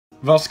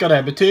Hva skal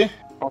det bety?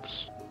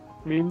 Ops.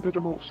 Min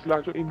bedemors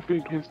lagde en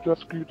fet hest og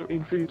skyter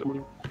en fet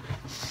ulv.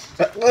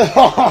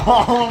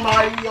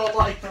 Nei.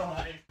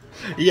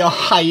 Ja,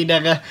 hei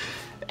dere.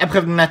 Jeg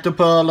prøvde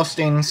nettopp å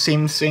laste inn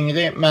Sims,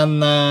 Ingrid,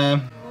 men...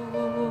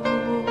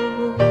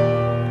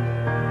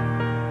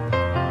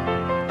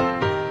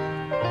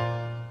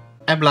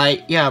 Jeg ble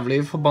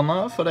jævlig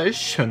forbannet, for jeg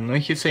skjønner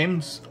ikke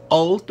Sims.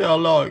 Alt jeg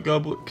har laget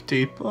og brukt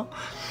tid på,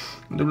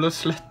 det ble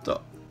slettet.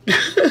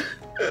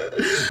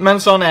 Men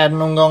sånn er det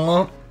noen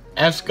ganger.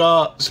 Jeg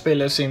skal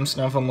spille Sims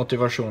når jeg får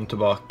motivasjon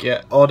tilbake,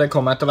 og det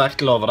kommer etter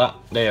hvert, lover det.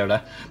 Det gjør det.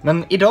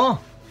 Men i dag,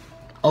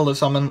 alle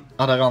sammen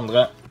av dere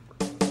andre,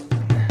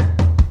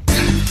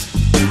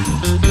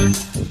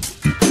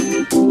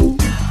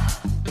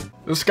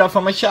 du skal få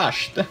meg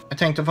kjæreste. Jeg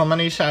tenkte å få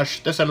meg ny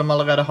kjæreste, selv om jeg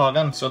allerede har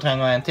en, så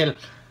trenger jeg en til.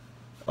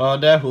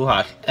 Og det er hun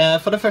her.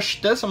 For det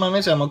første så må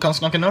vi se om hun kan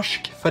snakke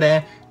norsk, for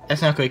jeg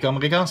snakker ikke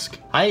amerikansk.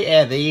 Hei,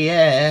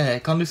 Evie,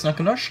 kan du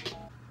snakke norsk?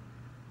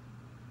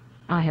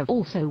 I have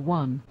also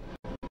won.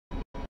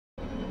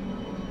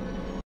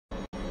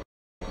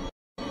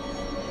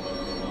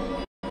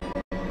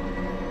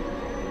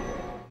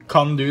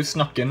 Kan du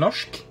snakke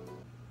norsk?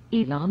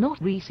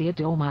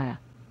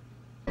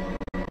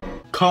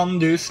 Kan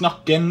du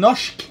snakke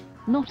norsk?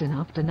 Not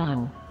enough to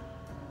know.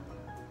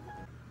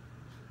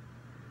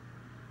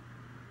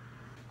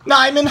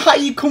 Nei, men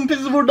hei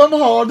kompis, hvordan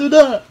har du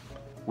det?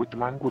 What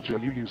language are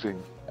you using?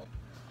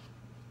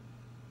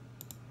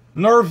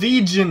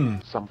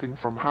 Norwegian. Something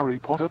from Harry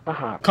Potter,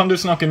 perhaps? Kan du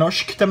snakke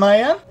norsk til meg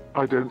igjen?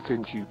 I don't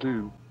think you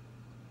do.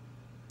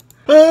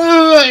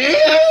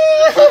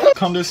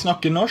 Kan du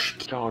snakke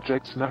norsk?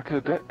 Jeg snakker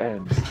det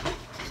enn.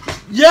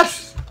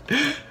 Yes!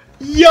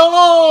 Ja,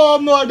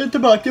 nå er det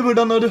tilbake.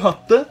 Hvordan har du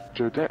hatt det?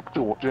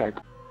 Jeg.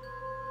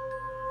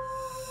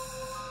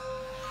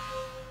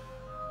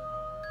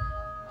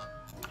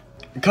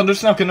 Kan du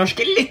snakke norsk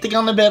litt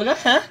grann bedre,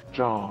 hæ?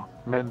 Ja,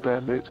 men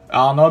bare litt.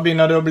 Ja, nå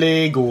begynner du å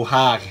bli god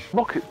her.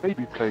 Rocket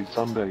Baby Play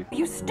Sunday.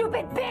 You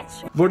stupid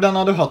bitch! Hvordan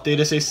har du hatt det i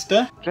det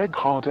siste? Jeg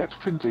har det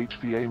fint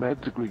HVA med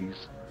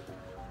degrees.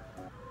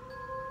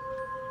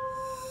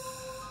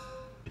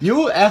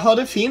 Jo, jeg har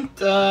det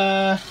fint.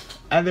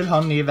 Jeg vil ha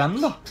en ny venn,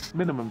 da.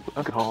 Minimum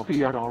jeg har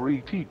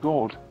IRRITERER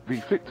god.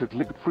 Vi fikk et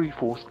litt free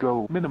force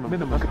go. Minimum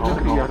jeg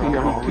har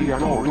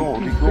IRRITERER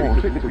god.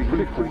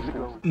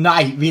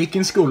 Nei,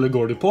 hvilken skole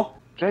går du på?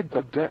 Jeg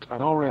det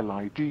en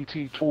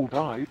RLIGT 2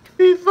 deg.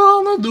 Fy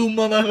faen, er dum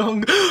han er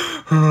rang.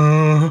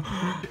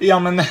 Ja,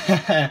 men...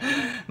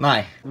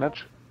 Nei.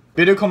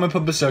 Vil du komme på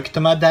besøk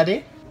til meg,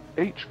 daddy?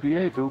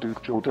 HVA vil du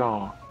jo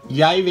da.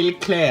 Jeg vil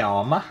kle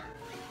av meg.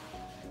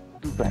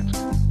 Du vet.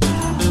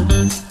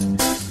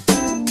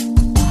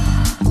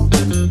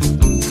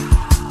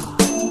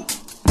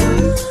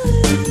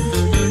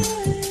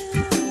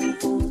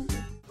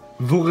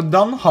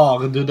 Hvordan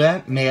har du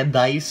det med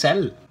deg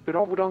selv?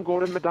 Bra, hvordan går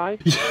det med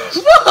deg?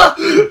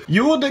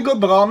 Jo, det går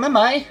bra med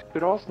meg.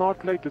 Bra,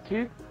 snart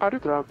letetid. Er du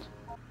trøtt?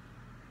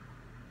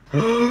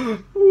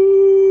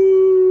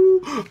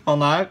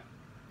 Han er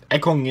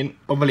kongen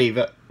over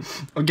livet.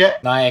 Ok?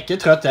 Nei, jeg er ikke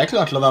trøtt. Jeg er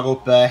klar til å være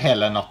oppe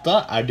hele natta.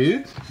 Er du?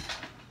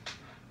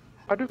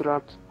 Er du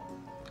trøtt?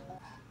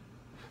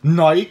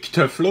 Nike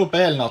tøfler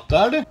oppe hele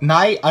natta, er du?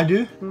 Nei, er du?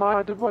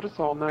 Nei, du bare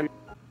sa nei.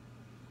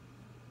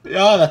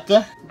 Ja, jeg vet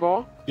det. Hva?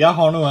 Jeg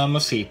har noe jeg må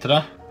si til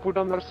deg.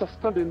 Hvordan er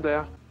søsteren din det?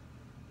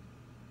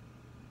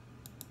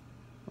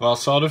 Hva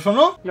sa du for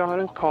noe? Jeg har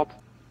en katt.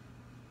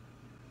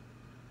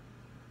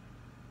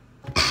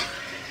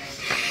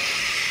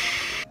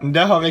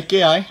 Det har ikke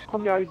jeg.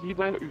 Kan jeg gi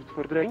deg en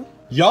utfordring?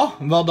 Ja,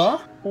 hva da?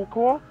 Ok,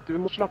 du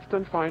må slakte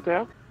en fight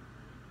her.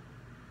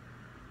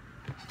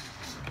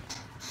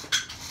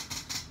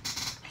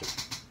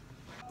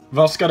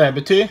 Hva skal det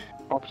bety?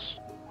 Ops.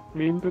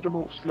 Min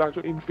bedemors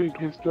lagde en fet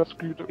hest og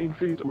skyter en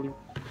fet ulv.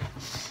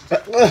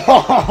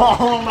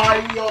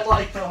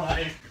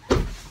 Nei.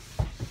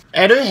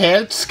 Er du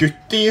helt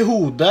skutt i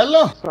hodet,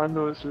 eller? Så er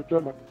noe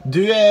super.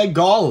 Du er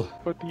gal.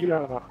 Fordi jeg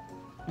er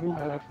nå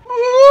her.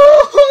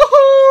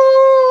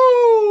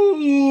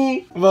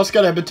 Hva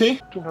skal det bety?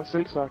 Du har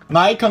selv sagt.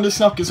 Nei, kan du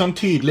snakke sånn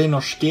tydelig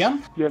norsk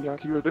igjen? Jeg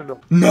gjør det nå.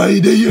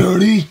 Nei, det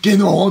gjør du ikke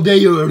nå. Det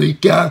gjør du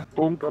ikke.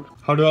 Ungdom.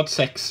 Har du hatt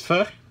sex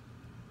før?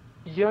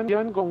 En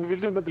gang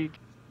vil du med deg.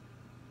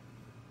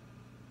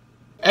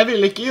 Jeg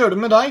vil ikke gjøre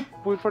det med deg.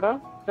 Hvorfor det?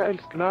 Jeg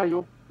elsker deg jo.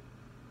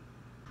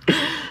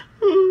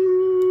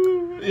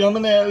 Ja,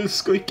 men jeg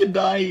elsker ikke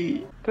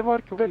deg. Det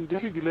var ikke veldig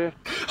hyggelig.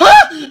 Hæ?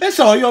 Jeg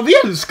sa jo vi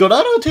elsker deg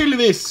da,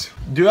 tydeligvis.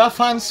 Du er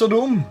faen så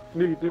dum.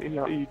 Nydelig er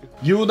jeg.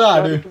 Jo, det er Jeg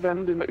er du. ikke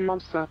vennen din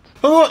uansett.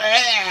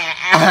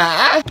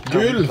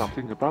 Kul.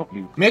 Something about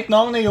you. Mitt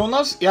navn er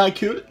Jonas. Jeg er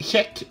kul,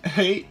 kjekk,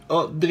 høy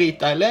og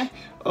dritdeilig.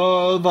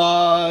 Og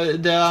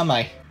det er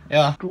meg.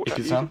 Ja,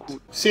 ikke sant?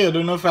 Sier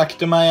du noe frekt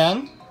til meg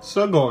igjen,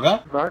 så går jeg.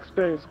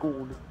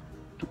 Verkstedskolen.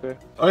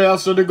 Åja,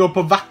 så du går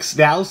på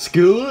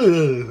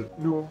verkstedskolen?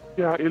 Nå,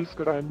 jeg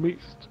elsker deg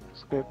mest.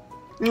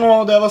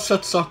 Å, det var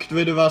søtt sagt.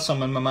 Vil du være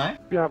sammen med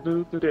meg? Jeg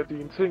vet det er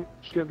din ting.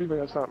 Skal vi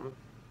være sammen?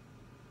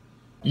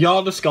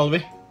 Ja, det skal vi.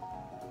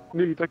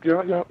 Nej, det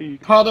gør jeg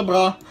ikke. Ha det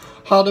bra.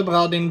 Ha det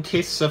bra, din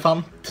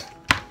tissefant.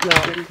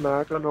 Jeg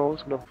snakker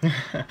norsk nå.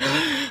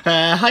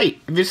 Hei,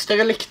 hvis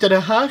dere likte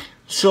det her,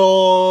 så...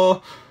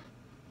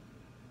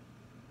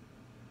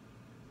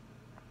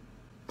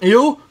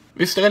 Jo,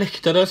 hvis dere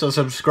likte det, så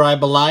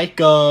subscribe og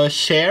like og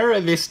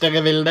share hvis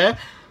dere vil det.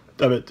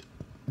 Det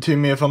betyr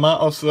mye for meg.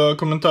 Også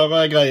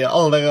kommentarer er greie.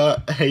 Alle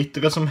dere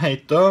hatere som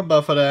hater,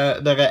 bare fordi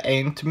dere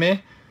ain't me.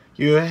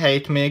 You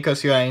hate me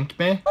because you ain't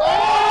me.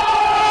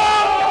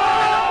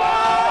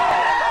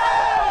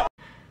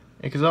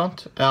 Ikke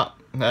sant? Ja.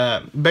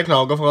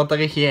 Beklager for at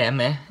dere ikke er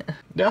med.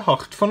 Det er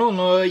hardt for noen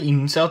å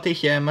innse at det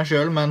ikke er meg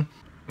selv, men...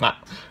 Nei.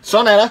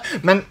 Sånn er det.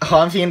 Men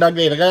ha en fin dag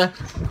videre.